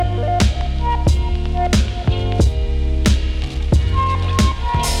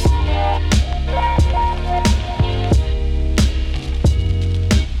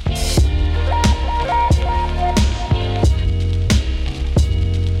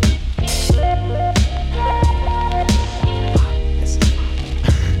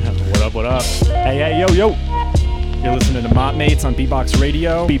Hey, yo, yo. You're listening to Mott Mates on Beatbox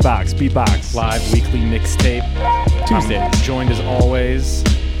Radio. Beatbox. Live weekly mixtape. Tuesdays. I'm joined as always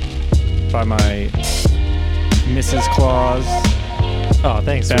by my Mrs. Claus. Oh,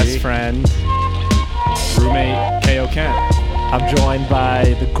 thanks, Best sweetie. friend, roommate, K.O. Kent. I'm joined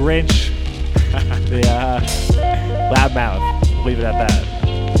by the Grinch, the loudmouth. Leave it at that.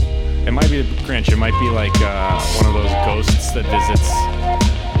 It might be the Grinch. It might be like one of those ghosts that visits,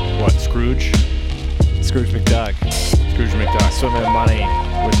 Scrooge? Scrooge McDuck. Scrooge McDuck. Swimming in money.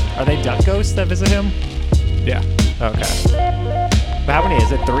 Are they duck ghosts that visit him? Yeah. Okay. But how many?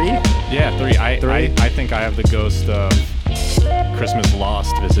 Is it 3? Yeah, 3. I think I have the ghost of Christmas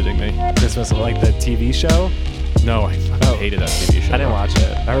Lost visiting me. Christmas, like the TV show? No, I fucking hated that TV show. I didn't watch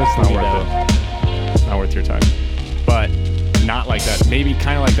it. I heard it's not worth it. Not worth your time. But not like that. Maybe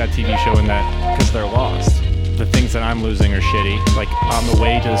kind of like that TV show in that because they're lost. The things that I'm losing are shitty. Like on the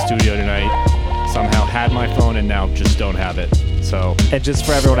way to the studio tonight, somehow had my phone and now just don't have it. So. And just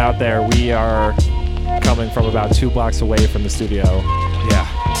for everyone out there, we are coming from about 2 blocks away from the studio. Yeah.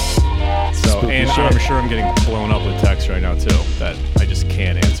 So Spooky and shit. I'm sure I'm getting blown up with texts right now too that I just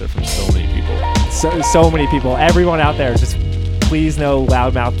can't answer from so many people. So many people. Everyone out there, just please know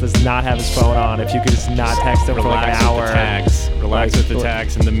Loudmouth does not have his phone on. If you could just not text him for like an hour. Relax with the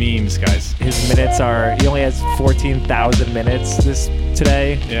tags and the memes, guys. His minutes he only has 14,000 minutes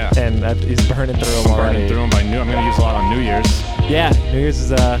today. Yeah. And he's burning through them already. Burning through them by I'm going to use a lot on New Year's. Yeah, New Year's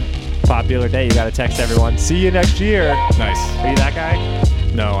is a popular day. You got to text everyone. See you next year. Nice. Are you that guy?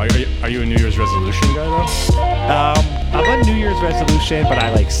 No. Are you a New Year's resolution guy though? I'm a New Year's resolution, but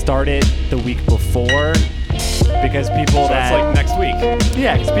I start it the week before. Because people that's like next week.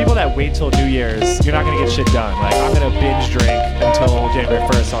 Yeah, because people that wait till New Year's, you're not going to get shit done. Like, I'm going to binge drink until January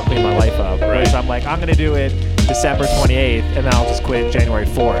 1st, so I'll clean my life up. Right. So I'm like, I'm going to do it December 28th, and then I'll just quit January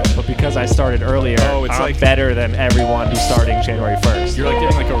 4th. But because I started earlier, I'm better than everyone who's starting January 1st. You're like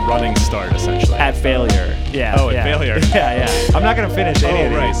getting like a running start, essentially. At failure. Yeah. Oh, at failure. Yeah. I'm not going to finish any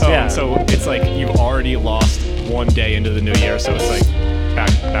of these. Oh, yeah. So it's like you've already lost one day into the new year, so it's like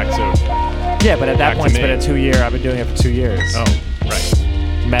back to... Yeah, but at that point, it's been a 2 year. I've been doing it for 2 years. Oh, right.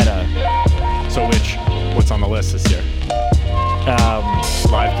 Meta. So what's on the list this year?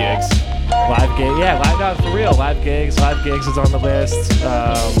 Live gigs. Live gig. Yeah, no, for real. Live gigs. Live gigs is on the list.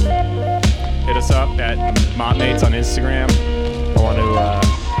 Hit us up at Mott Mates on Instagram. I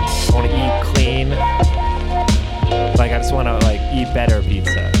want to eat clean. I just want to eat better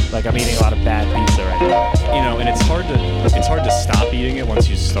pizza. I'm eating a lot of bad pizza right now. And it's hard to stop eating it once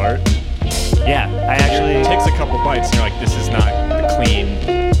you start. Yeah, it takes a couple bites and you're like, this is not the clean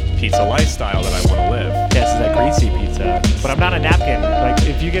pizza lifestyle that I want to live. Yeah, this is that greasy pizza. But I'm not a napkin.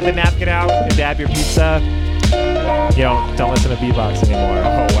 If you get the napkin out and dab your pizza, you don't listen to Beatbox anymore.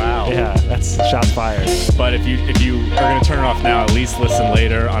 Oh wow. Yeah, that's shots fired. But if you are gonna turn it off now, at least listen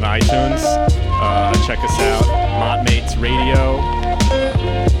later on iTunes. Check us out, Mott Mates Radio,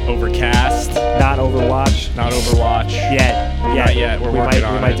 Overcast. Not Overwatch. Yet. Not yet. We're working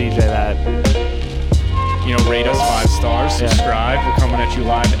on it. We might DJ that. Rate us 5 stars, subscribe. We're coming at you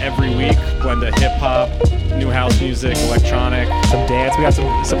live every week. Blend of hip hop, new house music, electronic, some dance. We got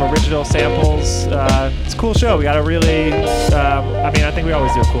some original samples. It's a cool show. We got a really. I think we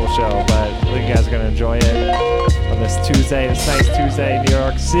always do a cool show, but I think you guys are gonna enjoy it on this Tuesday. This nice Tuesday in New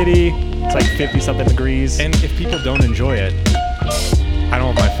York City. It's like 50-something degrees. And if people don't enjoy it, I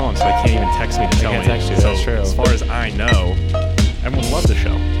don't have my phone, so they can't even text me to tell me. Text you. So that's true. As far as I know, everyone loves the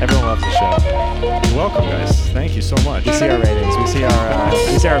show. Everyone loves the show. You're welcome, guys. Thank you so much. We see our ratings. We see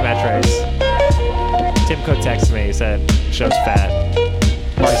our metrics. Tim Cook texted me. He said, "Show's fat."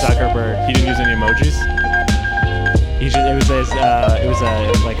 Mark Zuckerberg. He didn't use any emojis. It was a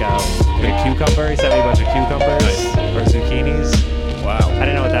cucumber. He sent me a bunch of cucumbers or zucchinis. Wow. I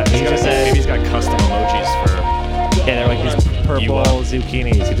didn't know what that means. Maybe he's got custom emojis for. Yeah, they're like these purple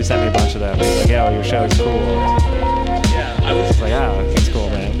zucchinis. He just sent me a bunch of them. He's like, "Yo, your show's cool." Yeah, I was like, that's cool,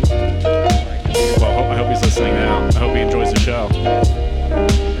 man. Well, I hope he's listening now. I hope he enjoys the show.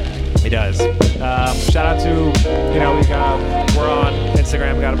 He does. Shout out to, we're on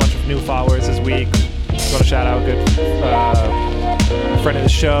Instagram. We got a bunch of new followers this week. Just want to shout out a good friend of the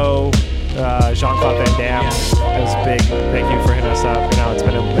show, Jean-Claude Van Damme. It was big. Thank you for hitting us up. It's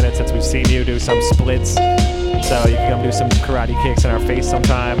been a minute since we've seen you do some splits. So you can come do some karate kicks in our face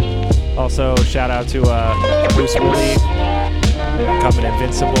sometime. Also, shout out to Bruce Woody, coming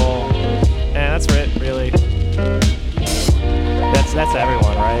Invincible. And that's it, really. That's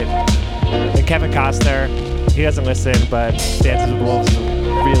everyone, right? And Kevin Costner, he doesn't listen, but Dances with Wolves is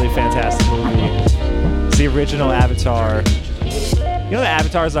a really fantastic movie. It's the original Avatar. You know that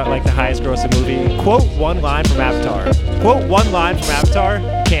Avatar is like the highest grossing movie? Quote one line from Avatar. Quote one line from Avatar.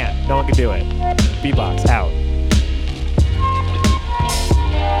 Can't. No one can do it. Beatbox, out.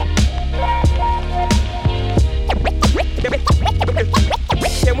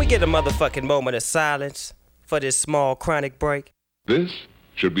 Can we get a motherfucking moment of silence for this small chronic break? This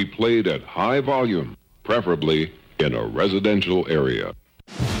should be played at high volume, preferably in a residential area.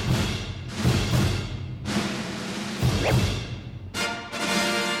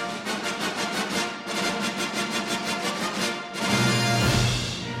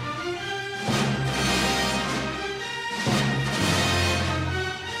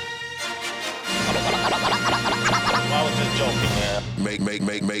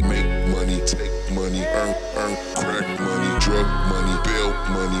 Make money, take money, earn, crack money, drug money, bail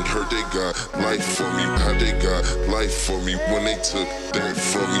money. Heard they got life for me, how they got life for me when they took that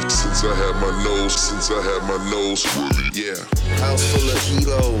from me. Since I had my nose fully, yeah. House full of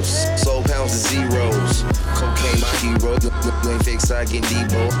kilos, soul pounds of zeros. Cocaine my hero, you ain't fake side getting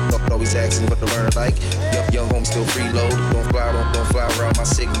Debo. Always asking what to learn like. Young home still freeload. Don't fly around my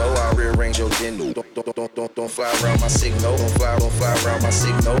signal. I'll rearrange your gender. Don't fly around my signal. Don't fly around my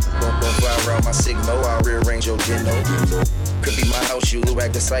signal. Don't fly around my signal. I'll rearrange your gender. Could be my house, you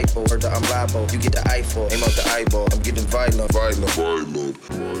act disciple. Heard that I'm liable. You get the eyeball, aim out the eyeball. I'm getting violent.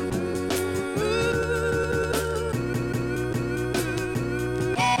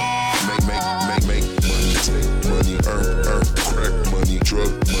 Make money, take money, earn, crack money,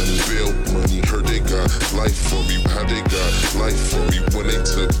 drug money, bail money. Heard they got life for me, how they got life for me when they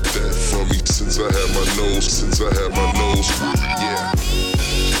took that from me. Since I had my nose fully, yeah.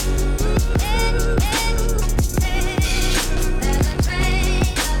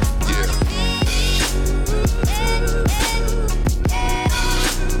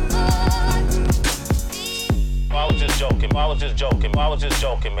 I was just joking, man. I was just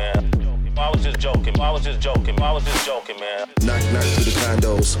joking, man. Knock through the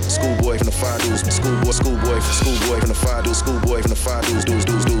condos. Schoolboy from the finals. Schoolboy from the finals. Schoolboy from the finals. Dudes.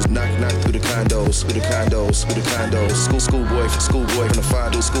 Knock through the condos. Schoolboy from the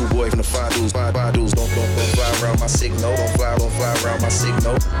finals. Schoolboy from the finals. Don't fly around my signal. Don't fly around my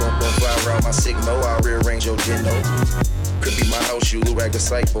signal. Don't fly around my signal. I'll rearrange your geno. Could be my house, you act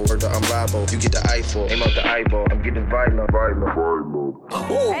disciple. Heard that I'm liable. You get the eyeball, aim out the eyeball. I'm getting violent.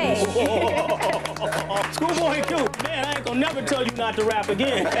 Hey. Schoolboy too. Man, I ain't gonna never tell you not to rap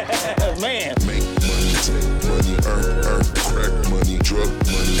again. Man. Make money, take money, earn, crack money, drug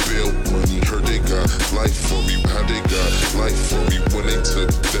money, bail money. Heard they got life for me, how they got life for me when they took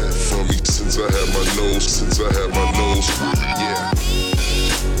that from me. Since I had my nose fully, yeah.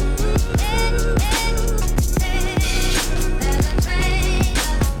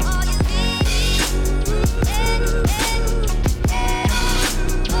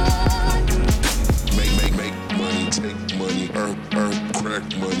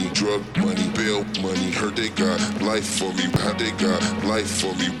 Drug money, bail money, heard they got life for me, how they got life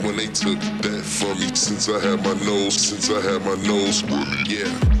for me when they took that from me. Since I had my nose fully, yeah.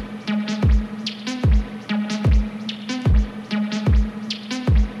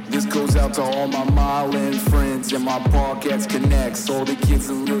 This goes out to all my Marlin friends and my Parkettes connects, all the kids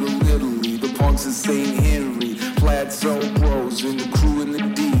in Little Italy, the punks in St. Henry, Plateau Bros, and the crew in the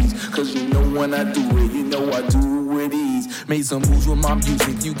D's. Cause you know when I do it, you know I do it with ease. Made some moves with my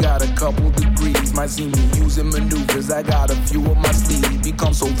music, you got a couple degrees. Might see me using maneuvers, I got a few on my sleeve.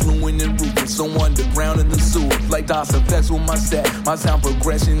 Become so fluent and ruthless, so underground in the sewer. Like DOS effects with my set, my sound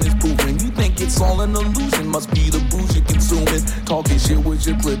progression is proven. You think it's all an illusion, must be the booze you're consuming. Talking shit with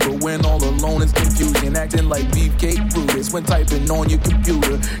your clip, but when all alone it's confusion. Acting like beefcake Brutus when typing on your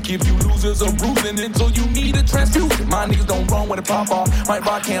computer. Give you losers a bruising until you need a transfusion. My niggas don't run when it pop off. Might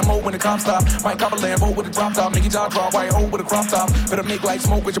rock camo when the cops stop. Might cop a Lambo with a drop top. Make your jaw drop, white hole with a crop top. Better make like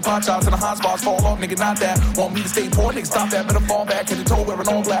smoke with your pot shots and the hot spots fall off, nigga, not that. Want me to stay poor, nigga, stop that. Better fall back in the toe wearing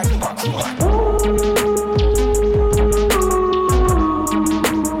all black.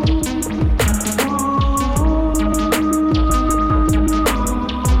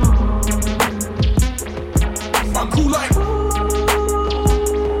 I'm cool like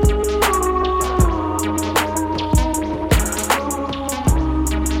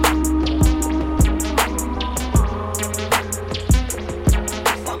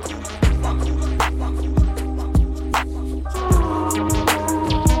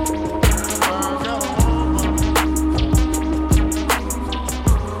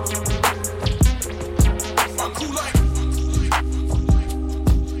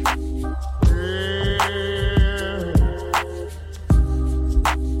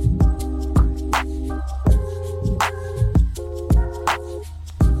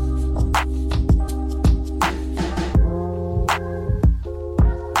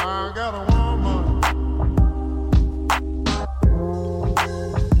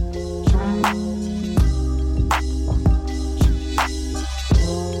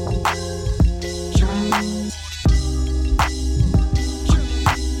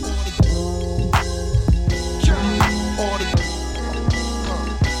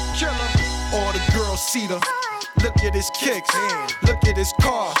four-seater. Look at his kicks, look at his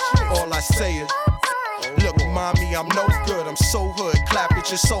car. All I say is, look, mommy, I'm no good. I'm so hood. Clap at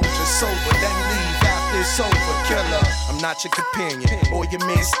your soldier, sober, then leave after it's over. Killer, I'm not your companion or your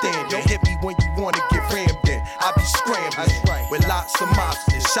man standing. Hit me when you wanna get rammed in. I be scrambling with lots of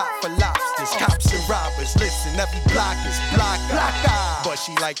mobsters, shot for lobsters, cops and robbers. Listen, every block is block. But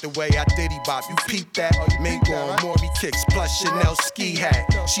she like the way I diddy bop. You peep that? Mingo on Maury kicks plus Chanel ski hat.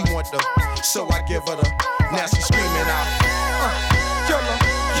 She want the, so I give her the. Now she screaming out, killer.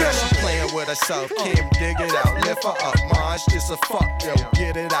 Yeah, she playing with herself, can't dig it out. Lift her up, Marge, this a fuck, yo.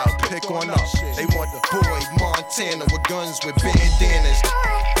 Get it out, pick on up. They want the boy Montana with guns with bandanas.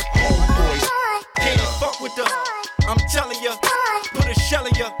 Homeboys, Can't fuck with the, I'm telling ya, put a shell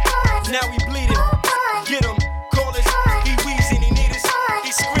in ya. Now we bleeding, get him, call us, he wheezing, he need us,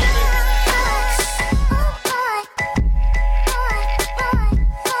 he screaming.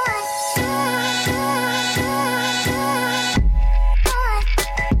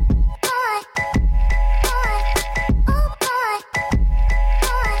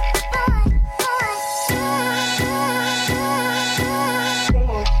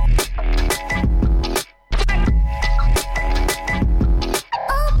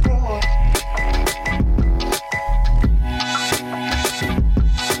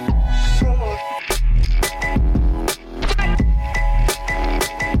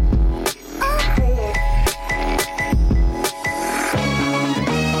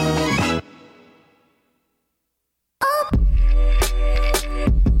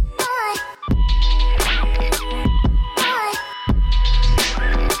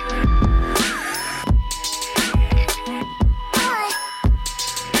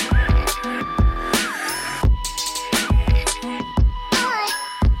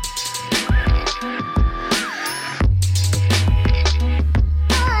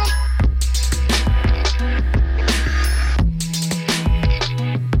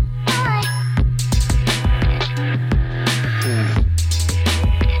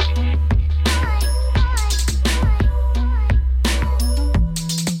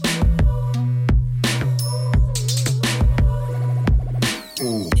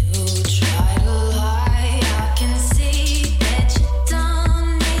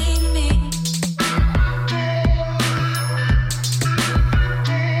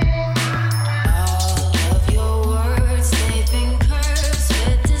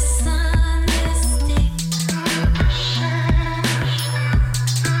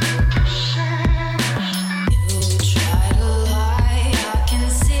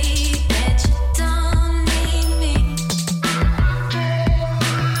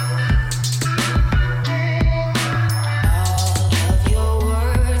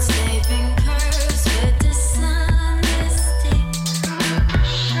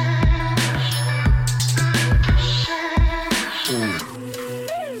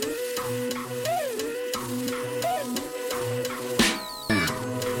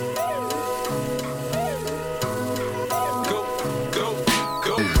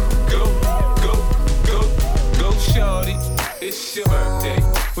 It's your birthday.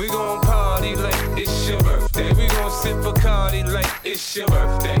 We gon' party like it's your birthday. We gon' sip Bacardi like it's your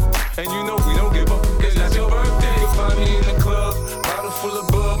birthday. And you know we don't give up, it's not your birthday. You'll find me in the club, bottle full of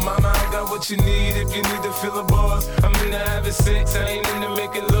bub. Mama, I got what you need if you need to fill the bars. I'm into having sex, I ain't into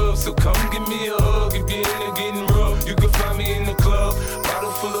making love. So come give me a hug if you're into getting rough. You can find me in the club,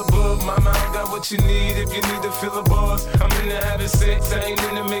 bottle full of bub. Mama, I got what you need if you need to fill the bars. I'm into having sex, I ain't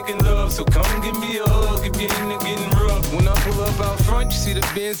into making love. So come give me a hug if you're into getting rough. When I pull up out front, you see the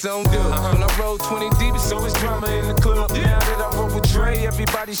Benz on dub. When I roll 20 deep, it's always drama in the club. Now that I roll with Dre,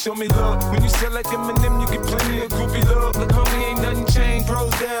 everybody show me love. When you sell like Eminem, you get plenty of groupie love. Look, homie, ain't nothing changed.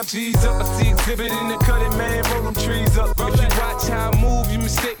 Bros down, G's up. I see exhibit in the cutting, man, roll them trees up. If you watch how I move, you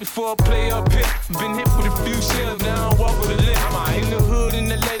mistake before I play up here. Been hit with a few shells, now I walk with a limp. In the hood, in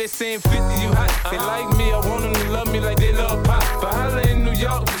the lady saying 50, you hot. They like me, I want them to love me like they love pop. But holla in New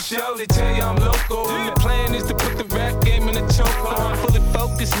York, for sure, they tell you I'm local. And the plan is to put the rap game in a chokehold. I'm fully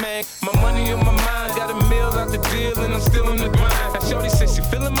focused, man. My money on my mind, got a meal out the deal, and I'm still in the grind. Now shorty says she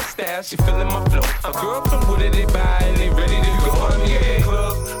feeling my style, she feeling my flow. A girl from Wooded, they buy and they ready to go. Find me in the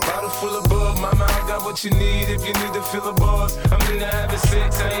club, bottle full of bub. Mama, I got what you need if you need to fill the bars. I'm into having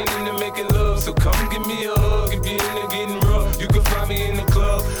sex, I ain't into making love. So come give me a hug if you're into getting rough. You can find me in the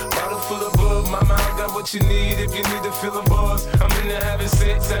club, bottle full of bub. Mama, I got what you need if you need to fill the bars. I'm into having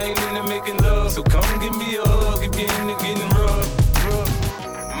sex, I ain't into making love. So come give me a hug if you're into getting rough.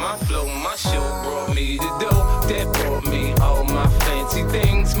 My flow, my show brought me the dough. That brought me all my fancy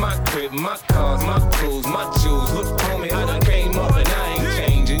things. My crib, my cars, my clothes, my jewels. Look, homie, I done came up and I ain't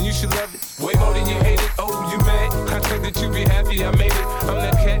changing. You should love it way more than you hate it.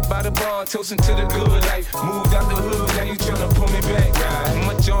 toasting to the good life. Moved out the hood, now you tryna pull me back. Right.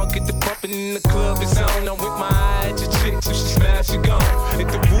 My junk get the bumping in the club, it's on. I'm with my eye at your chick, so she smash, she gone. Hit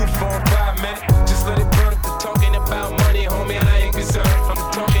the roof on fire, man. Just let it burn. Talking about money, homie, I ain't concerned.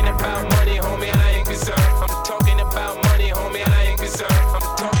 I'm talking about money, homie, I ain't concerned. I'm talking about money, homie, I ain't concerned. I'm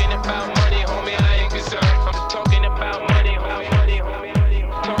talking about money, homie, I ain't concerned. I'm talking about money, homie,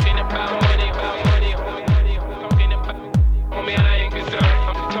 talking about money, homie, talking about homie, I ain't concerned.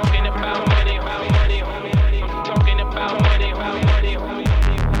 I'm talking about money, homie, I'm talking about money, homie.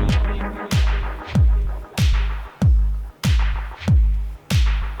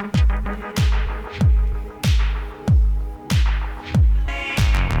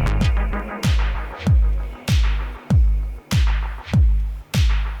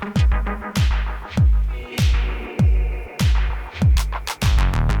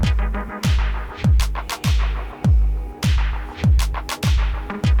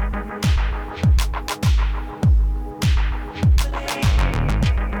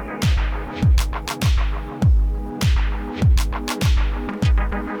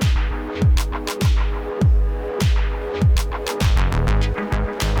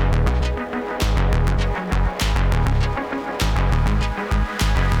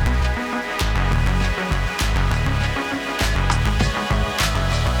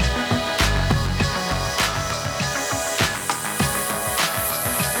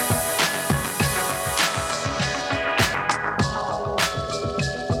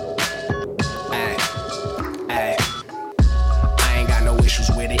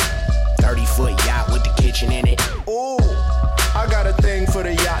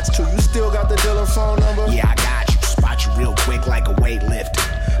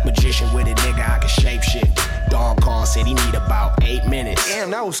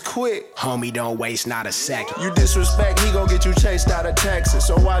 Homie, don't waste not a second. You disrespect, he gon' get you chased out of Texas.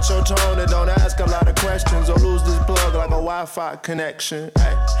 So watch your tone and don't ask a lot of questions, or lose this plug like a Wi-Fi connection.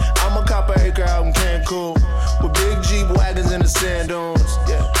 Ay, I'm a cop an acre out in Cancun with big Jeep wagons in the sand dunes.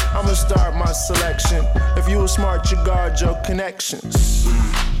 Yeah, I'ma start my selection. If you were smart, you guard your connections.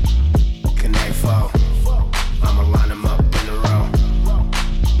 Connect four. I'ma line them up in a row.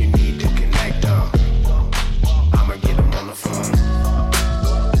 You need to connect up. I'ma get them on the phone.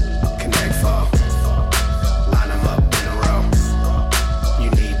 Connect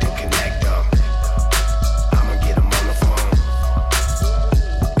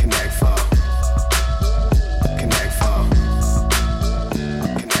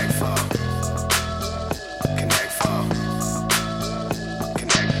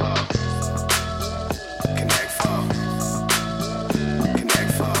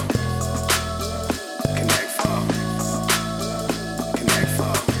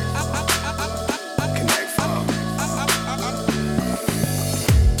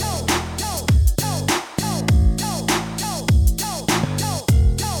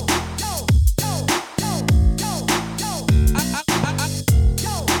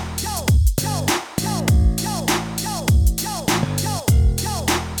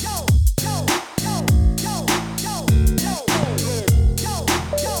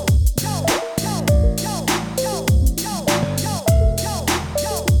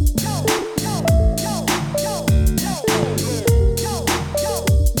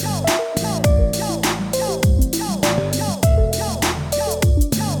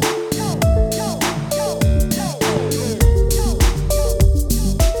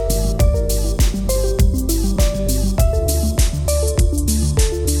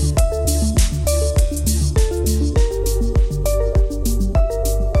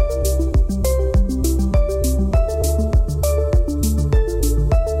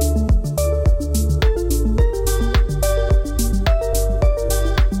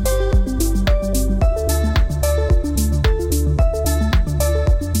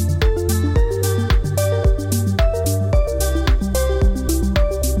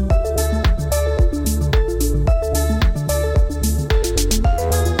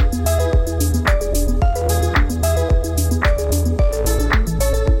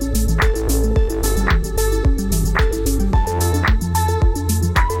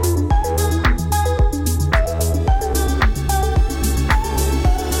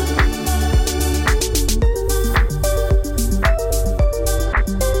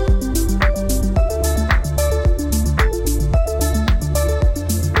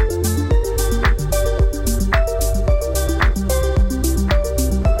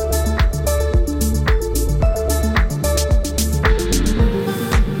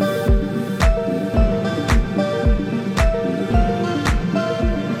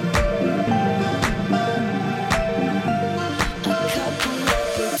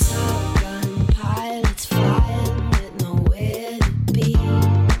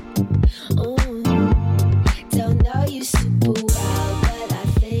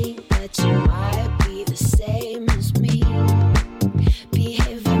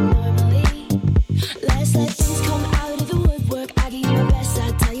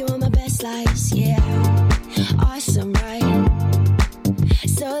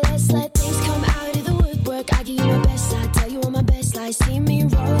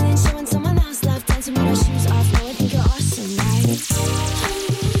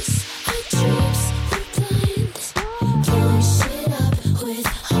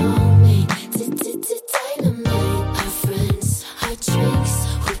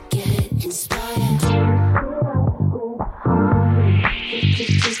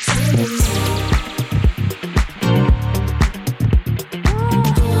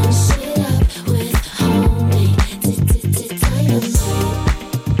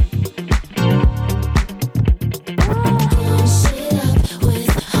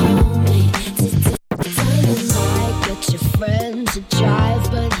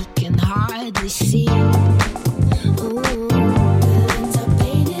hardly see. Ooh. Buildings are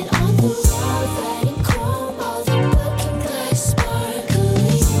painted on the wall, red and chrome, all the looking glass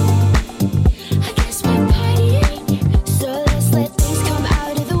sparkly. I guess we're partying, so let's let things come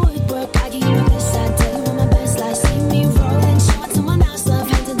out of the woodwork. I give you my best, I tell you what my best lies. See me rolling shorts on my mouse, love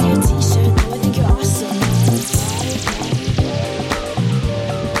hands into your t-shirt. Oh, I think you're awesome.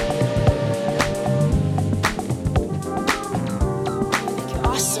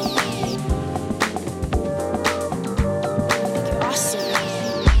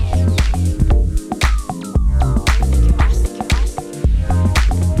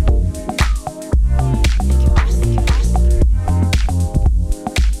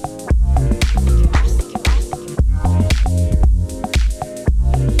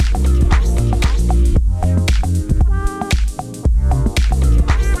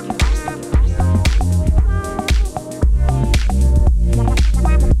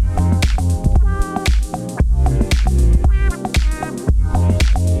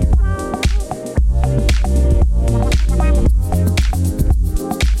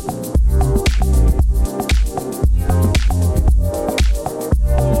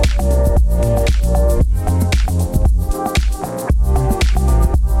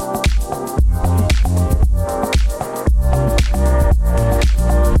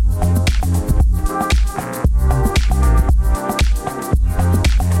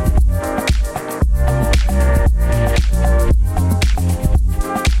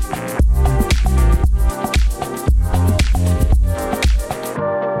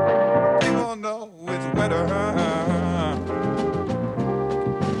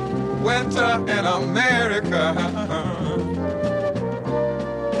 Winter in America,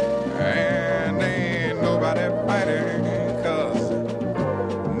 and ain't nobody fighting, 'cause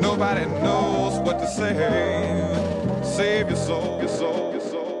nobody knows what to say. Save your soul, your soul, your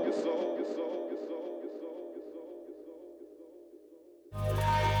soul, your soul, your soul, your soul, your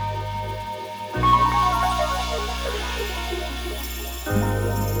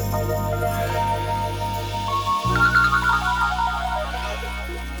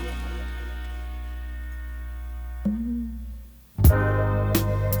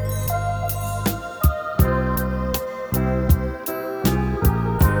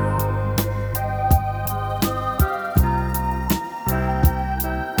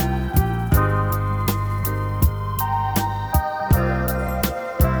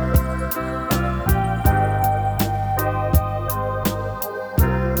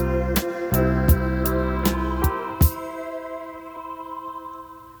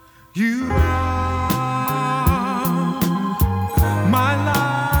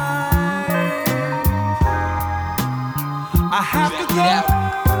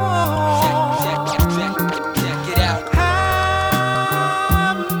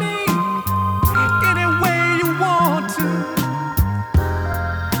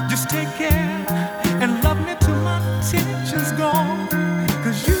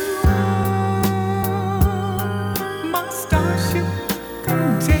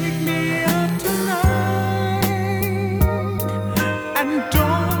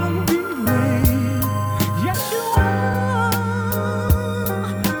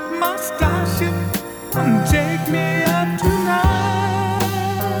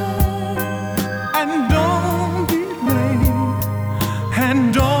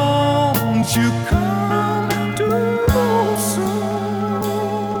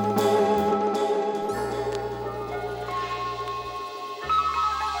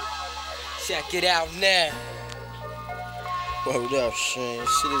Check it out now. Word up, Shane. Shit is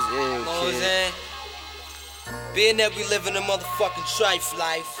ill, Know what I'm kid. saying? Being that we live in a motherfucking trife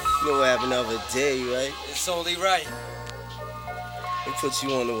life, You know what happened the other day, right? it's only right. They put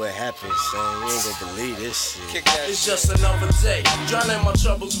you on to what happened, son. You ain't gonna believe this shit. Kick that It's shit. just another day, drowning my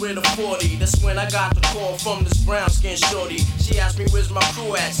troubles with a 40. That's when I got the call from this brown skin shorty. She asked me where's my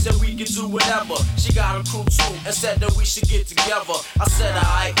crew at, said we could do whatever. She got a crew too, and said that we should get together. I said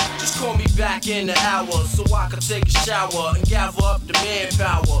alright, just call me back in an hour, so I could take a shower and gather up the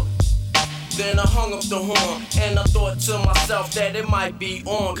manpower. Then I hung up the horn, and I thought to myself that it might be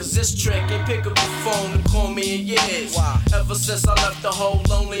on, 'cause this trick ain't pick up the phone to call me in years. Wow. Ever since I left the hole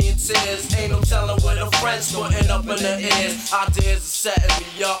lonely in tears, ain't no telling where the friends gonna end up in the ears. Ideas are setting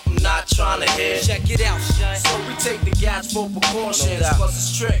me up, I'm not trying to hear. Check it out, Shine. So we take the gas for precautions, No doubt. plus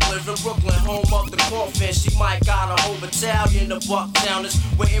it's trick, live in Brooklyn, home of the coffin. She might got a whole battalion of Bucktowners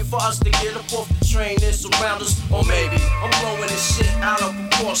waiting for us to get up off the train and surround us. Or maybe I'm blowing this shit out of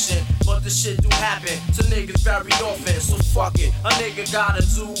proportion, but this shit do happen to niggas very often. So fuck it, a nigga gotta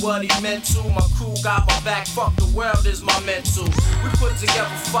do what he meant to. My crew got my back, fuck the world is my mental. We put together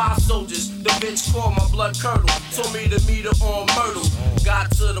 5 soldiers, the bitch called my blood curdle. Told me to meet her on Myrtle.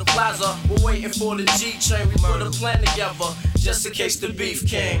 Got to the plaza, we're waiting for the G train. We put a plan together, just in case the beef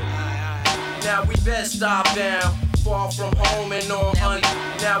came. Now we best stop down, far from home and on honey.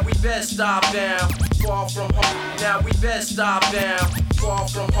 Now we best stop down, far from home. Now we best stop down, far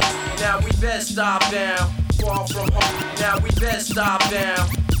from home. Now we best stop down, far from home. Now we best stop down,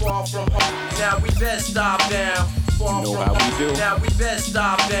 far from home. Now we best stop down, far from home. Now we best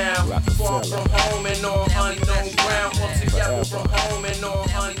stop down, far from home and on unknown ground. All together from home and on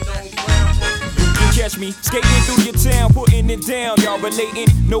unknown ground. Catch me skating through your town, putting it down. Y'all relating,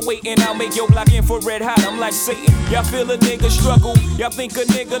 no waiting. I'll make your block infrared hot. I'm like Satan. Y'all feel a nigga struggle. Y'all think a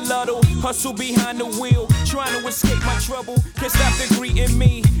nigga luddle. Hustle behind the wheel, trying to escape my trouble. Can't stop the greeting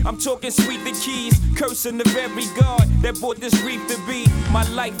me. I'm talking sweet the keys, cursing the very God that brought this reef to be. My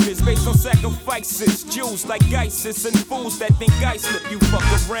life is based on sacrifices. Jews like ISIS and fools that think I slip. You fuck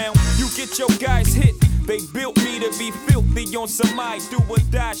around, you get your guys hit. They built me to be filthy on some I do or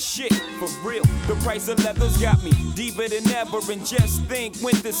die shit. For real, the price of leather's got me deeper than ever. And just think,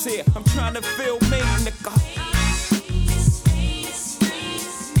 winter's here. I'm trying to feel me, nigga.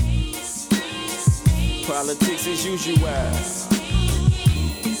 Politics as usual.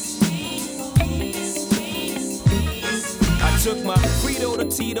 I took my Frito to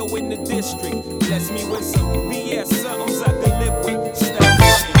Tito in the district. Bless me with some BS, somethings I can live with. Stop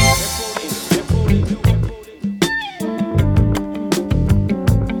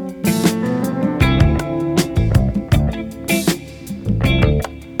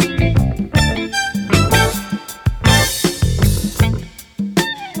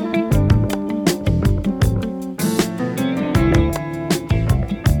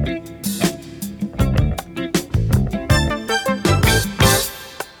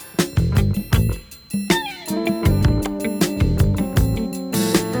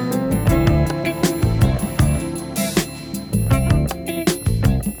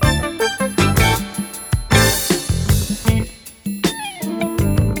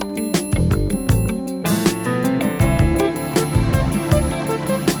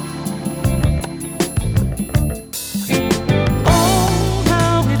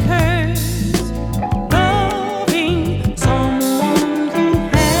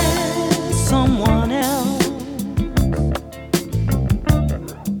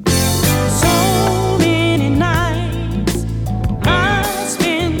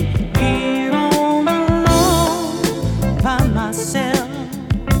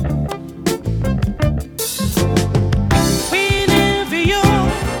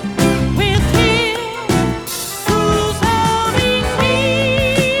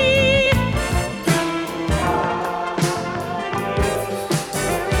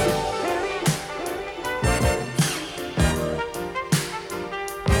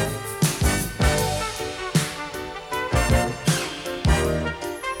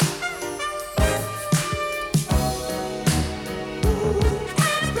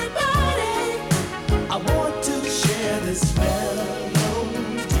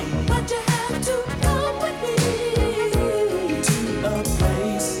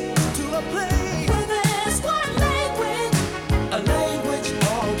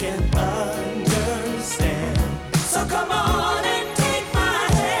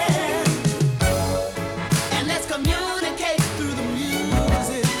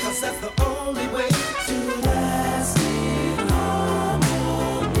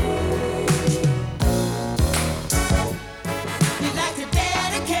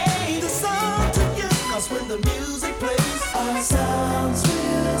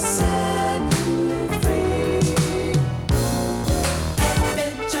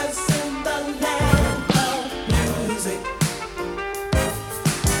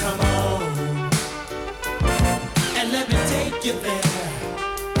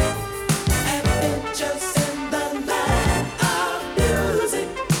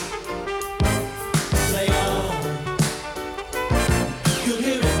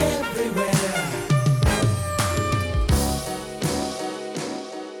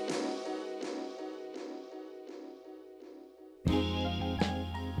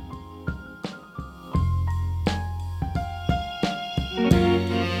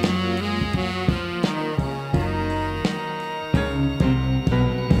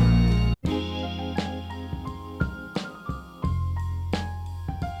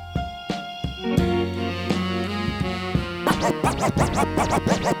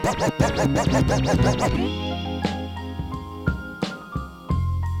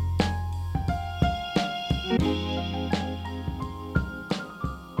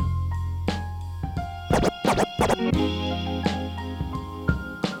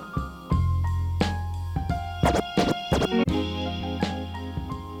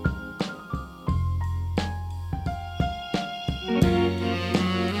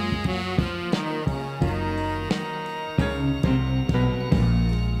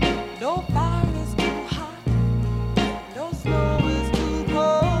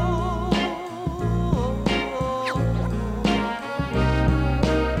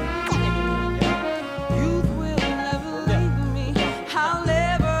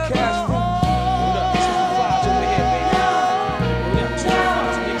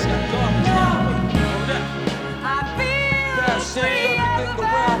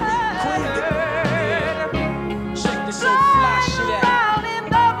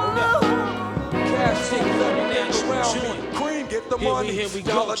money. Here we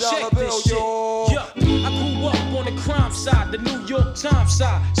go. Dollar Check bill, this shit. yo. Yeah, I grew up on the crime side, the New York Times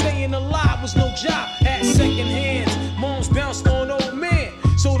side. Staying alive was no job. Had second hands. Moms bounced on old man.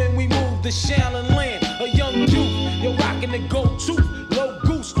 So then we moved to Shaolin Land. A young youth, you're rocking the go-to. Low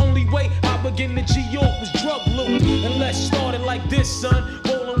goose, only way I begin to G-York was drug loot. And let's start it like this, son.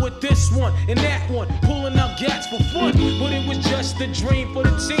 Rolling with this one and that one. Pulling out gats for fun. But it was just a dream for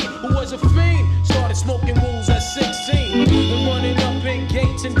the team who was a fiend. Started smoking rules at 16. And running up in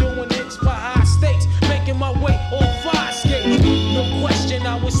gates and doing hits by high stakes. Making my way on fire skates. No question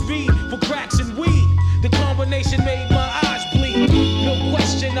I was speed for cracks and weed. The combination made my eyes bleed. No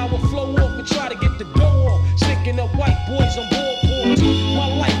question I would flow off and try to get the dough off. Sticking up white boys on ballboards. My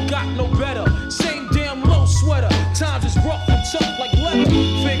life got no better. Same damn low sweater. Times is rough and tough like leather.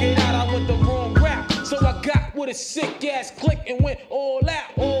 Figured out I went the wrong route. So I got with a sick ass click and went all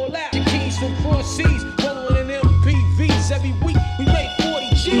out, all out. The keys from cross seas, rolling in MPVs. Every week we made 40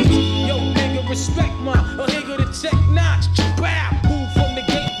 G's. Yo, nigga, respect my a nigga to tech notch. Bow, move from the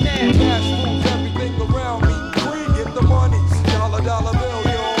gate now. Cash moves everything around me. Green, get the money. Dollar bill,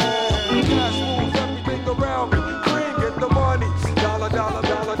 yo. Cash moves everything around me. Green, get the money. Dollar bill,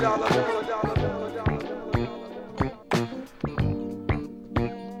 dollar bill.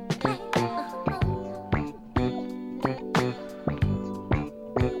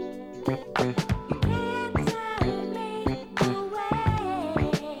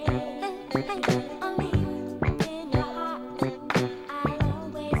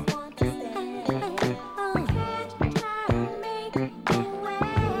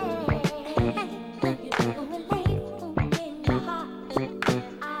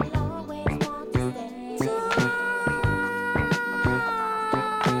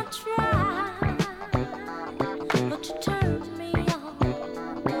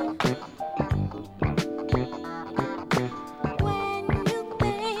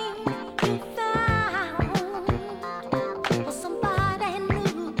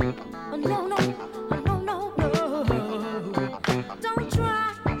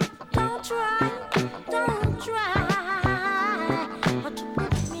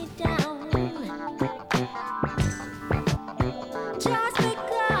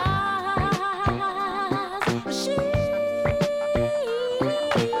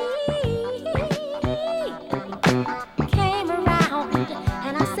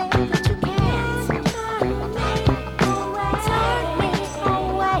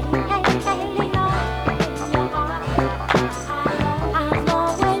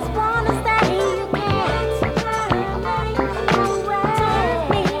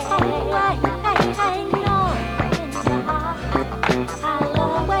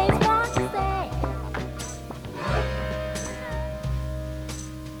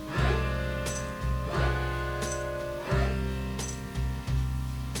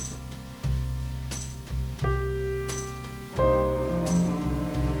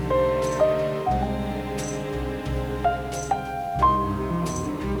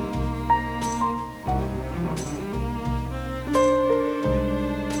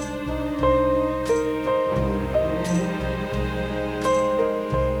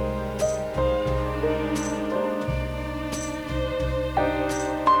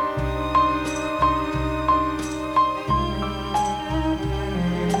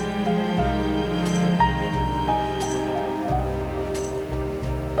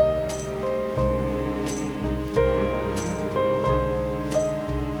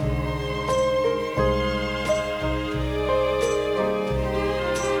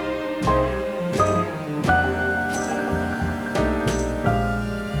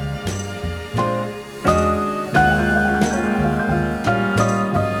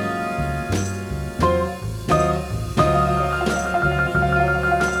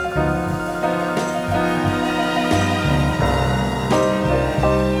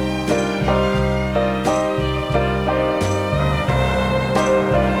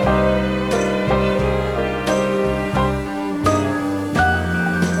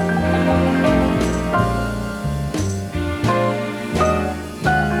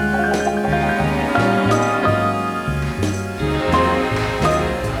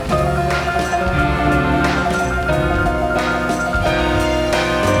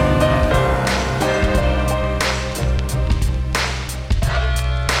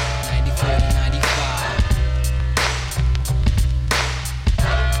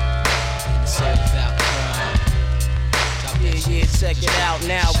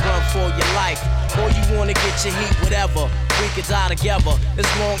 get your heat, whatever. We can die together as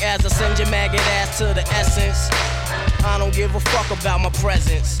long as I send your maggot ass to the essence. I don't give a fuck about my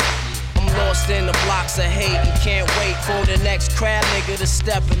presence. I'm lost in the blocks of hate and can't wait for the next crab nigga to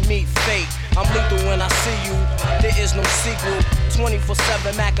step and meet fate. I'm lethal when I see you, there is no sequel.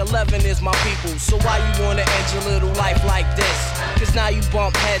 24/7 Mac 11 is my people. So why you wanna end your little life like this? Cause now you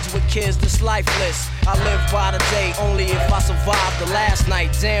bump heads with kids that's lifeless. I live by the day only if I survive the last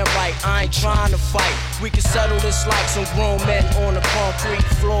night. Damn right, I ain't trying to fight. We can settle this like some grown men on the concrete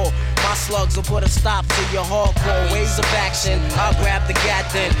floor. My slugs will put a stop to your hardcore ways of action. I'll grab the gat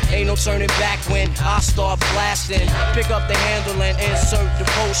then, ain't no turning back when I start blasting. Pick up the handle and insert the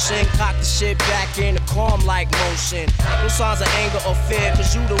potion. Cock the shit back in the calm-like motion. No signs of anger or fear,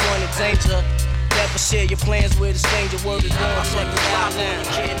 cause you the one in danger. Never share your plans with a stranger. Word is born, check it out now.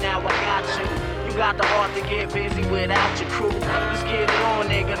 Kid, now I got you. You got the heart to get busy without your crew. Let's get it on,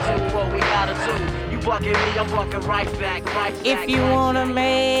 nigga, do what we gotta do. You bucking me, I'm bucking right back, right back. If you wanna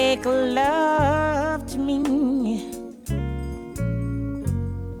make love to me,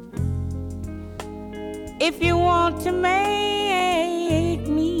 if you want to make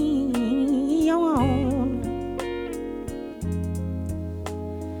me your own,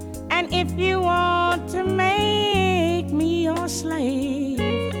 and if you want to make me your slave,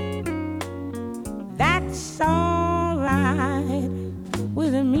 that's alright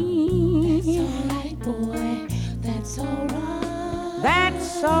with me. That's alright, boy. That's alright.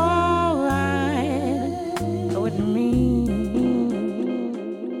 That's alright with me.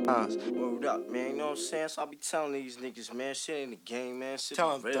 Word up, man. You know what I'm saying? So I be telling these niggas, man, shit ain't the game, man. Shit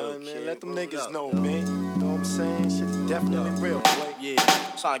Tell is them, real, man. kid. Let them Word niggas up. know, man. You know what I'm saying? Shit's definitely real, boy. Yeah,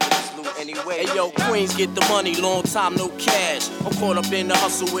 trying to get this loot anyway. Hey, yo, Queens get the money, long time no cash. I'm caught up in the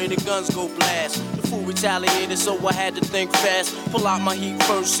hustle where the guns go blast. The fool retaliated, so I had to think fast. Pull out my heat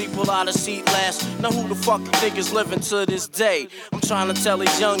first, see, pull out a seat last. Now who the fuck you think is living to this day? I'm trying to tell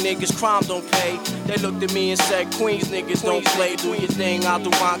these young niggas crime don't pay. They looked at me and said, Queens niggas don't play. Do your thing, I'll do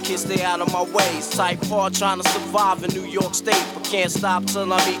mine, kids, stay out of my ways. Type hard, trying to survive in New York State. But can't stop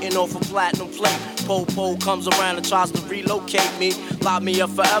till I'm eating off a platinum plate. Po-po comes around and tries to relocate me. Lock me up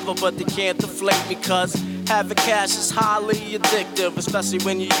forever, but they can't deflate me, cause having cash is highly addictive, especially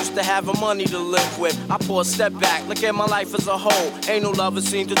when you used to having money to live with. I pour a step back, look at my life as a whole. Ain't no love, it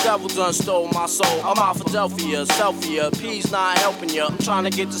seems the devil done stole my soul. I'm out Philadelphia, selfie, P's not helping ya. I'm trying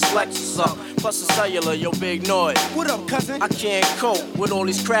to get this Lexus up, plus the cellular, yo, big noise. What up, cousin? I can't cope with all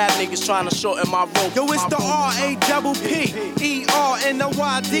these crab niggas trying to shorten my rope. Yo, it's the R-A-P-P-E-R-N-O-Y-D.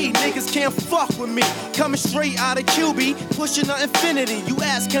 Niggas can't fuck with me. Coming straight out of QB, pushing the infinity. You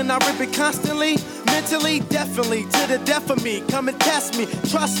ask, can I rip it constantly? Mentally, definitely, to the death of me. Come and test me,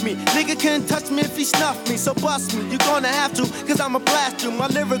 trust me. Nigga can't touch me if he snuff me, so bust me. You gonna have to, cause I'ma blast you. My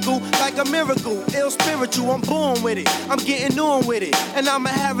lyrical, like a miracle. Ill spiritual, I'm born with it. I'm getting on with it. And I'ma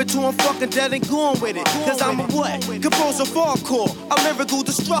have it till I'm fucking dead and gone with it. Cause I'm a what? Composer hardcore. A lyrical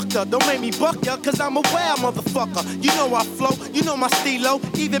destructor. Don't make me buck ya, cause I'm a wild motherfucker. You know I flow, you know my stilo.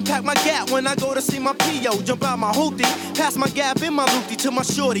 Even pack my gap when I go to see my P.O. Jump out my hoopty, pass my gap in my loopty to my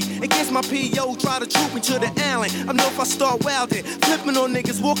shorty. Against my P.O. Try to troop me to the island. I know if I start wildin', flipping on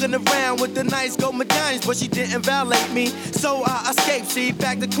niggas, walking around with the nice gold medallions, but she didn't violate me, so I escaped. See,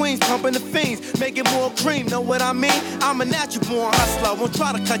 back to Queens, pumping the fiends, making more cream. Know what I mean? I'm a natural born hustler. Won't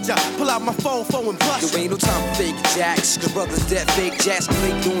try to cut ya. Pull out my phone and bust. There ain't no time for fake jacks. Cause brothers that fake jacks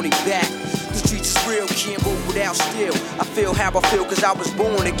play on it back. The streets is real, can't move without skill. I feel how I feel cause I was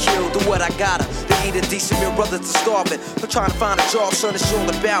born to kill. Do what I gotta, to eat a decent meal, brothers to starving. For trying to find a job, son, it's all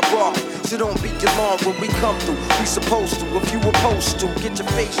about barking. So don't be alarmed when we come through. We supposed to, if you opposed to. Get your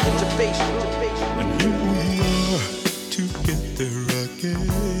face, get your face, get your face. And here we are together again.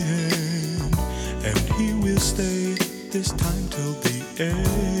 And here we'll stay this time till the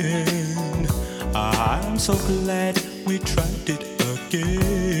end. I'm so glad we tried it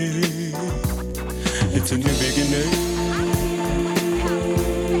again. It's a new beginning.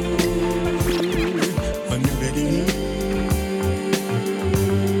 A new beginning.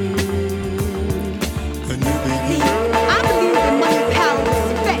 A new beginning. I believe in money, power,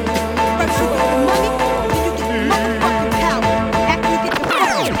 respect. First you get the money, then you get the motherfucking power. After you get the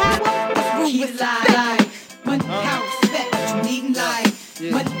fucking power, it's rule with respect. Money, power, respect. What you need in life.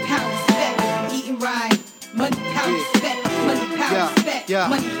 Money, power, respect. Eating right. Money, power, respect. Money, power, respect.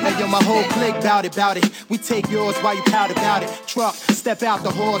 Money, power, hey, yo, my whole clique bout it. We take yours while you pout about it. Truck, step out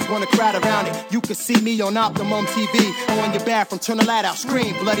the horse, wanna crowd around it. You can see me on Optimum TV. On your bathroom, turn the light out,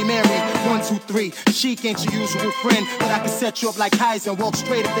 scream, Bloody Mary. 1, 2, 3. Chic ain't your usual friend, but I can set you up like Heisen, walk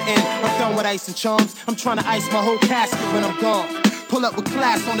straight at the end. I'm done with ice and charms. I'm trying to ice my whole casket when I'm gone. Pull up with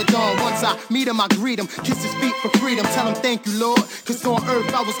class on the dawn. Once I meet him, I greet him. Kiss his feet for freedom. Tell him thank you, Lord. Cause on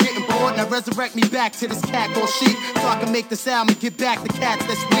earth I was getting bored. Now resurrect me back to this cat called sheep. So I can make this album and get back the cats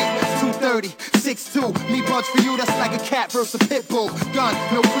that's weak. 230, 6'2". Me bugs for you, that's like a cat versus a pit bull. Gun,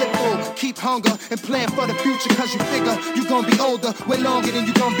 no flip bull. Keep hunger and plan for the future. Cause you figure you gon' be older way longer than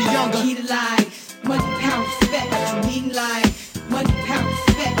you gon' be younger. Key to life, money, pound, respect. What you need in life, money, pound,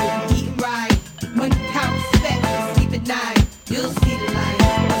 respect. What you eating right, money, pound, respect. You sleep at night, you'll see the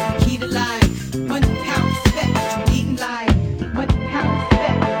light. Key to life, money, pound, respect. What you eating life, money, pound,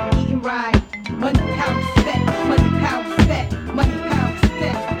 respect. What you eating right, money, pound, respect. Money, pound, respect. Money, pound,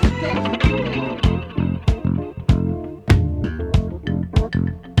 respect.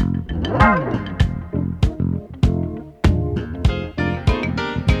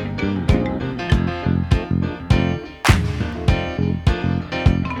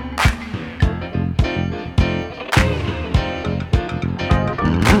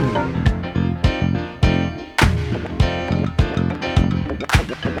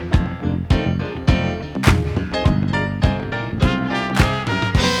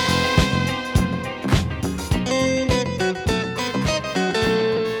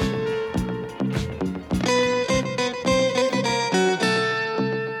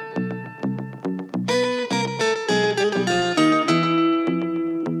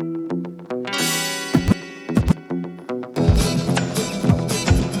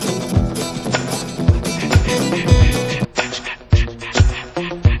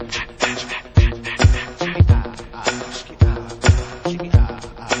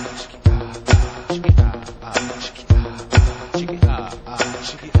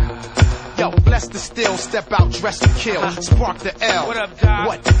 Step out, dress to kill, spark the L. What up, Doc?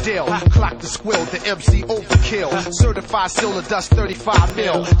 What the deal? Clock the squill, the MC overkill. Certified silver dust, 35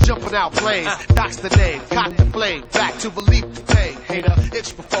 mil. Jumping out planes, Doc's the name. Cock the flame, back to relief the pain. Hater,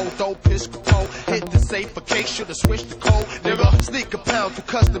 itch before, don't piss before. Hit the safe for case, should've switched the code. Nigga, sneak a pound for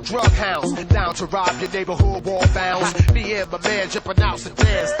custom drug hounds. Down to rob your neighborhood wall bounds. Me and my man jumping out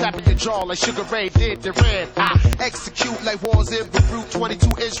sedans. Tapping your jaw like Sugar Ray did the ran. I execute like wars in Beirut.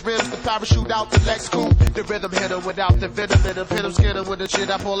 22-inch rims, the parachute out the Lex coupe. The rhythm hit him without the venom in him. Hit him, skin him with the shit.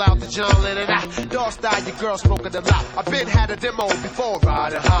 I pull out the John Lennon. Dog style, your girl smoking a lot. I been had a demo before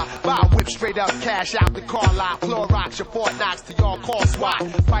riding high. Buy a whip straight up, cash out the car lot. Clorox, your Fort Knox to y'all call SWAT.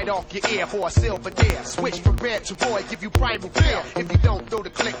 Fight off your ear for a silver dare. Switch from red to void, give you primal fear. If you don't throw the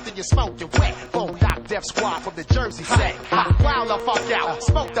click, then you're smoking wet. Phone Doc Def Squad from the Jersey set. Wild the fuck out,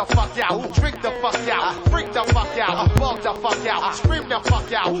 smoke the fuck out, drink the fuck out, freak the fuck out, bug the fuck out, scream the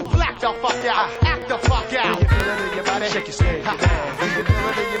fuck out, black the fuck out, act the fuck out. Do you feel it in your body? Shake your snake. Do you feel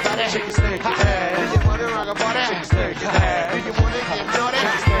it in your body? Shake your snake. Do you wanna rock a body? Shake your snake. Do you wanna get naughty?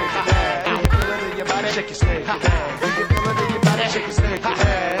 Shake your snake. Do you feel it in your body? Shake your snake. Do you feel it in your body? Shake your snake. Do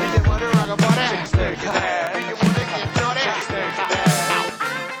you wanna rock a body? Shake your snake. Do you wanna get naughty? Shake your snake.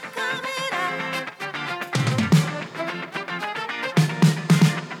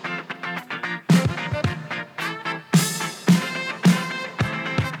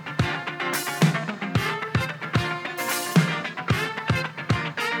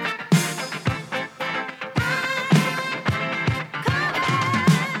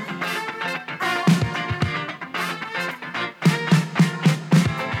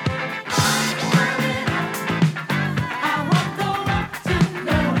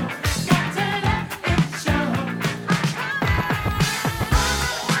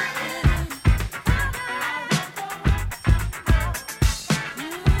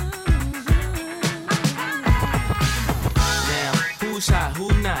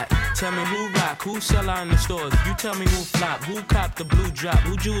 Tell me who rock, who sell out in the stores. You tell me who flop, who cop the blue drop,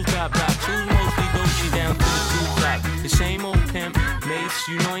 who jewels got blocks, who's mostly Doji down to the blue drop. The same old pimp, mace,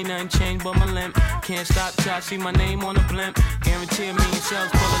 you know ain't nothing changed but my limp. Can't stop till I see my name on the blimp. Guarantee a million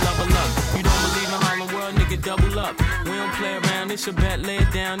sales, pull a level up. You don't believe in Harlem World, nigga, double up. We don't play around, it's a bet, lay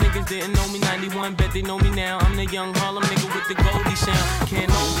it down. Niggas didn't know me 91, bet they know me now. I'm the young Harlem nigga with the Goldie sound. Can't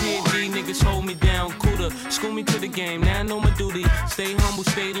no PD, niggas hold me down. Cooler, school me to the game, now I know my duty. Stay humble,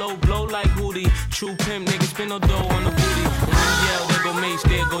 stay low, blow like Hootie. True pimp, niggas spin no dough on the booty. And when you yell, there go Mace,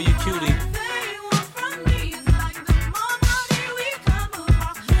 there go your cutie.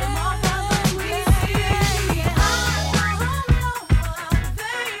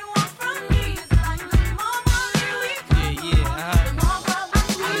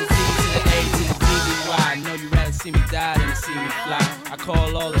 See me die than to see me fly. I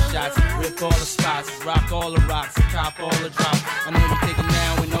call all the shots, rip all the spots, rock all the rocks, cop all the drops. I know you thinking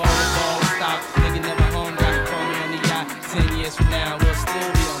now when all the balls stop. Nigga never home, gotta call me on the yacht. 10 years from now, we'll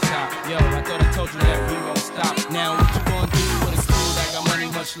still be on top. Yo, I thought I told you that we won't stop. Now what you gonna do when it's cool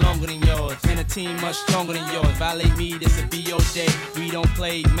longer than yours. And a team much stronger than yours. Violate me, this a BO day. We don't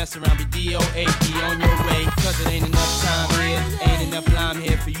play, mess around, be DOA. Be on your way, cause it ain't enough time here. Ain't enough lime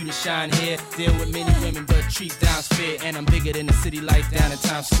here for you to shine here. Deal with many women, but treat down's fair. And I'm bigger than the city lights down in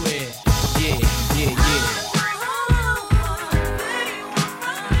Times Square. Yeah, yeah, yeah.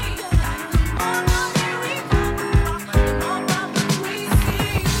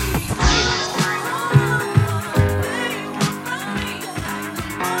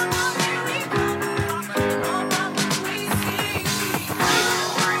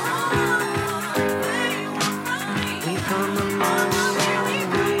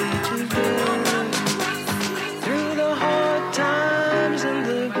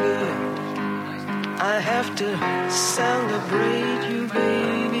 Celebrate you,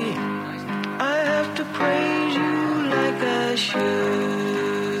 baby. I have to praise you like I should.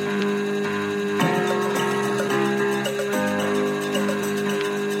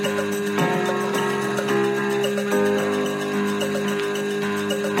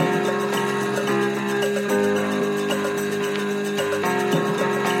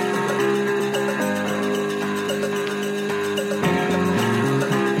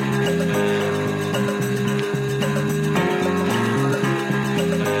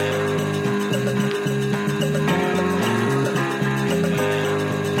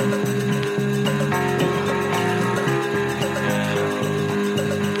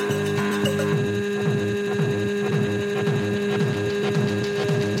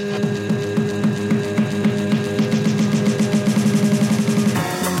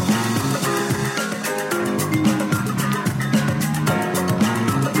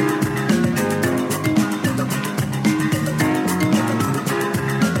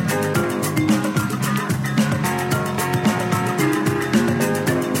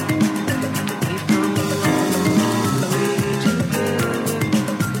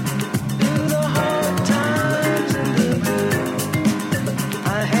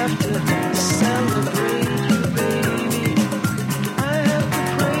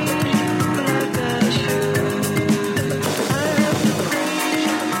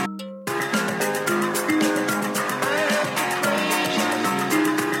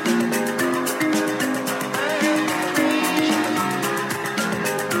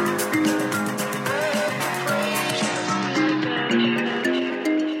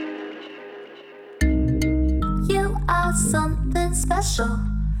 Something special.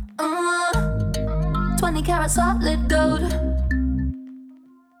 20 karat solid gold.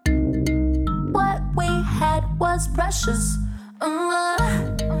 What we had was precious.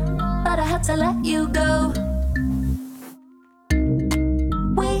 But I had to let you go.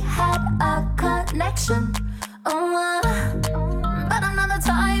 We had a connection. But I'm not the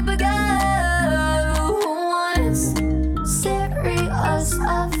type of girl who wants serious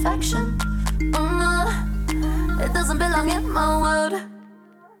affection. It doesn't belong in my world.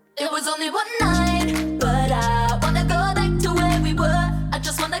 It was only one night, but I wanna go back to where we were. I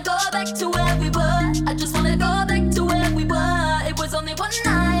just wanna go back to where we were. I just wanna go back to where we were. It was only one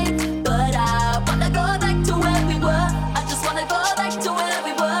night, but I wanna go back to where we were. I just wanna go back to where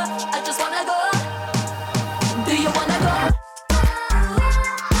we were. I just wanna go. Do you wanna go?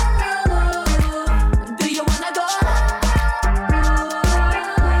 Do you wanna go?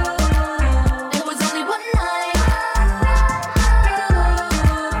 It was only one night.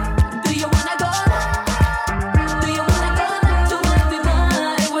 Do you wanna go? Do you wanna go back to where we were?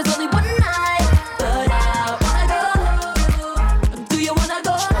 It was only one night, but I wanna go. Do you wanna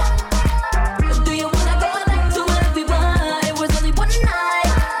go? Do you wanna go back to where we were? It was only one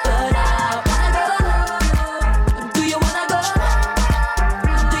night, but I wanna go. Do you wanna go?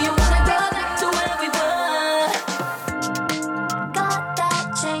 Do you wanna go back to where we were? Got that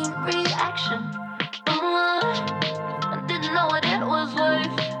chain reaction. I didn't know what it was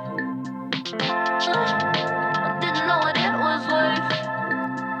worth. I didn't know what it was worth.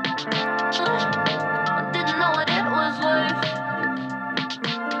 I didn't know what it was worth.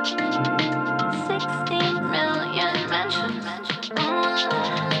 16 million mentions.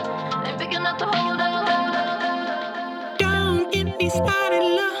 Ain't big enough to hold up. Don't get me started,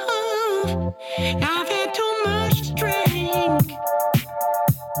 love. I've had too much drink.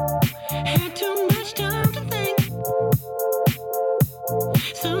 Had too much time to think.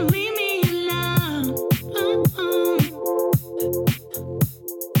 So leave me alone.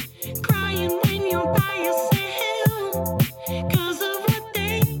 Crying when you're by yourself 'cause of what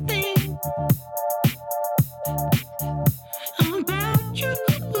they think about you.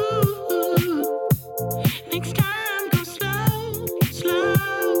 Next time, go slow,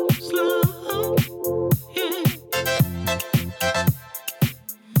 slow, slow. Yeah.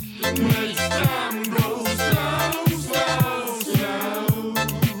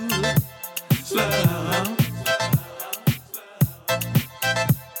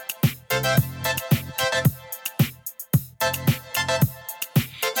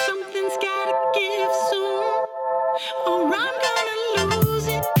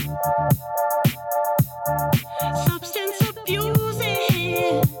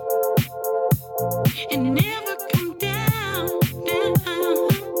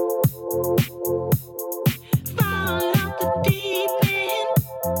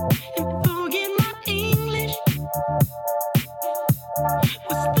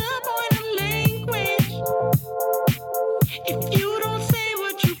 What's the point of language if you don't say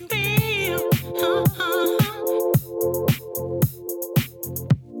what you feel?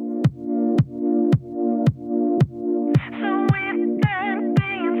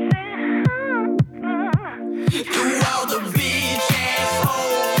 To all the bitch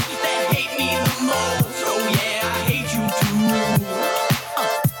assholes that hate me the most, oh yeah, I hate you too.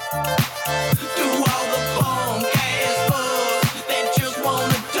 To all the punk ass bugs that just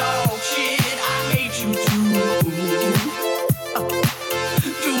wanna talk shit, I hate you too.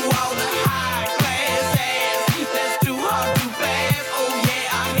 To all the high class ass that's too hard to pass, oh yeah,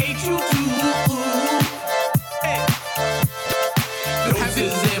 I hate you too.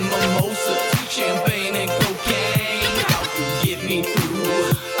 Roses and mimosas, champagne and cocaine, y'all can get me through.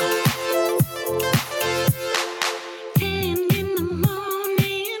 10 in the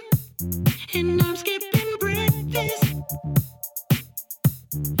morning, and I'm skipping breakfast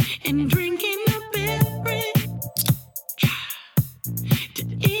and drinking a beverage to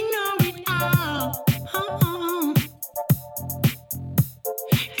ignore it all.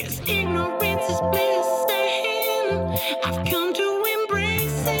 'Cause ignorance is bliss, and I've come to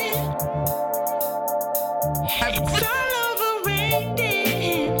embrace it. It's all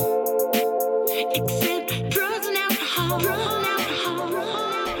overrated, except drugs and alcohol.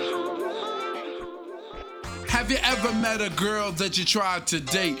 Have you ever met a girl that you tried to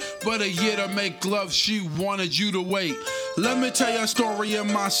date, but a year to make love she wanted you to wait? Let me tell you a story of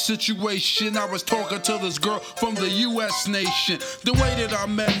my situation. I was talking to this girl from the US nation. The way that I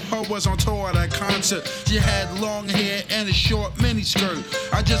met her was on tour at a concert. She had long hair and a short miniskirt.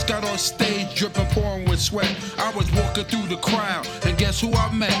 I just got on stage dripping, pouring with sweat. I was walking through the crowd, and guess who I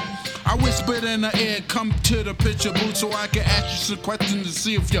met? I whispered in her ear, come to the picture booth so I can ask you some questions to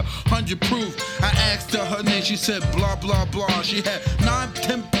see if you're 100 proof. I asked her her name, she said blah blah blah. She had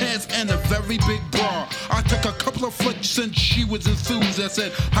 9-10 pants and a very big bra. I took a couple of flicks and she was enthused. I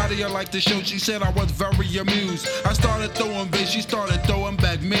said, how do you like the show? She said I was very amused. I started throwing bass, she started throwing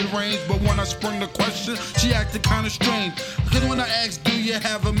back mid-range. But when I sprung the question, she acted kind of strange. Because when I asked, do you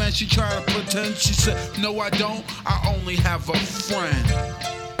have a man? She tried to pretend. She said, no I don't, I only have a friend.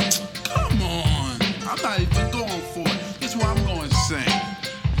 Come on, I'm not even going for it. That's why I'm going to sing.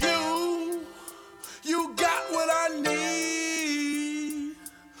 You got what I need,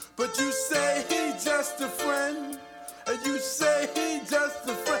 but you say he's just a friend, and you say he's just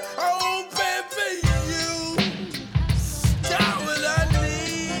a friend. Oh, baby, you got what I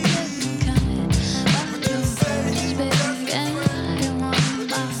need, but you say he's just a friend.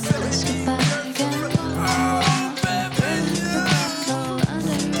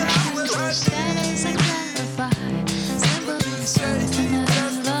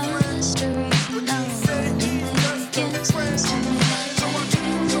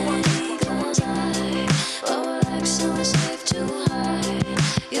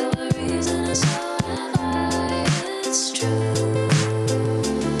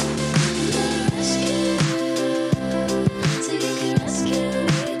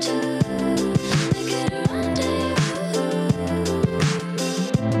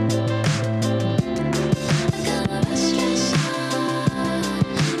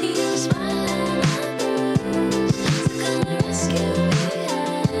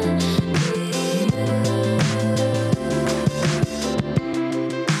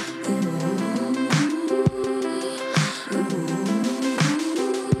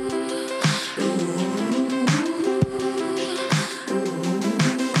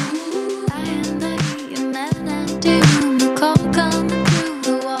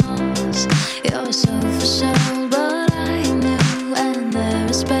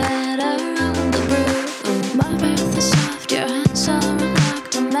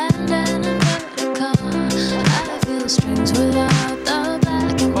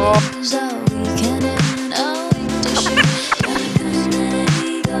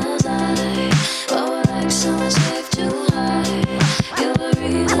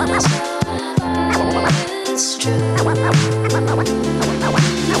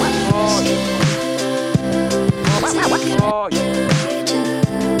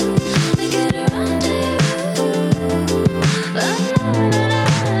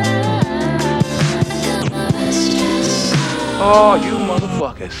 Oh, you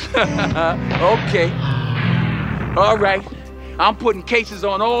motherfuckers. Okay. All right. I'm putting cases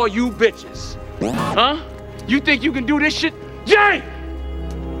on all you bitches. Huh? You think you can do this shit? Jay!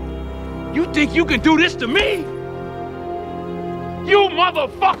 You think you can do this to me? You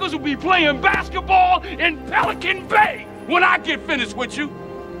motherfuckers will be playing basketball in Pelican Bay when I get finished with you.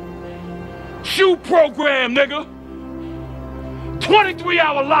 Shoe program, nigga.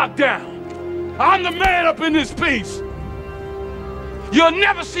 23-hour lockdown. I'm the man up in this piece. You'll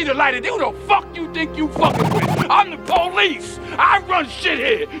never see the light of day. Who the fuck you think you fucking with? I'm the police. I run shit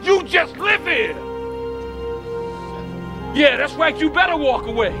here. You just live here. Yeah, that's right. You better walk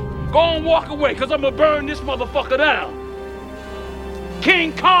away. Go on, walk away, because I'm going to burn this motherfucker down.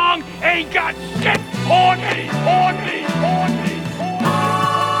 King Kong ain't got shit on me, on me, on me.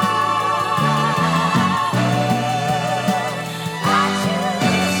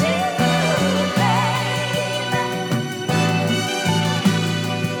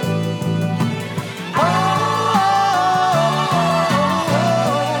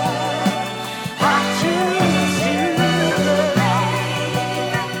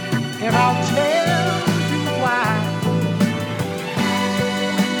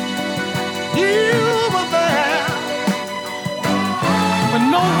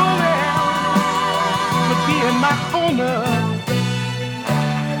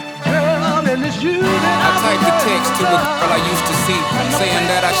 I typed the text to a girl I used to see, saying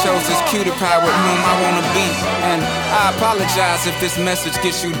that I chose this cutie pie with whom I wanna be. And I apologize if this message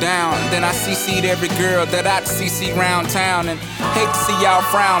gets you down. Then I CC'd every girl that I'd CC round town. And hate to see y'all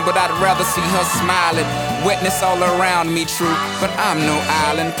frown, but I'd rather see her smiling. Wetness all around me, true, but I'm no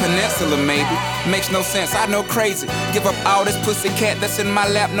island. Peninsula maybe, makes no sense, I know crazy. Give up all this pussy cat that's in my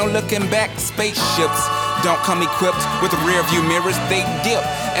lap, no looking back. Spaceships don't come equipped with rear view mirrors, they dip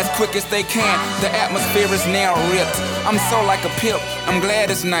as quick as they can. The atmosphere is now ripped. I'm so like a pimp, I'm glad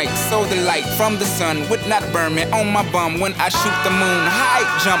it's night. So the light from the sun would not burn me on my bum when I shoot the moon. High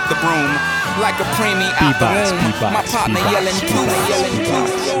jump the broom like a preemie out the womb. My partner yelling too, yelling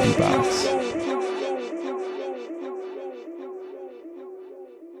too.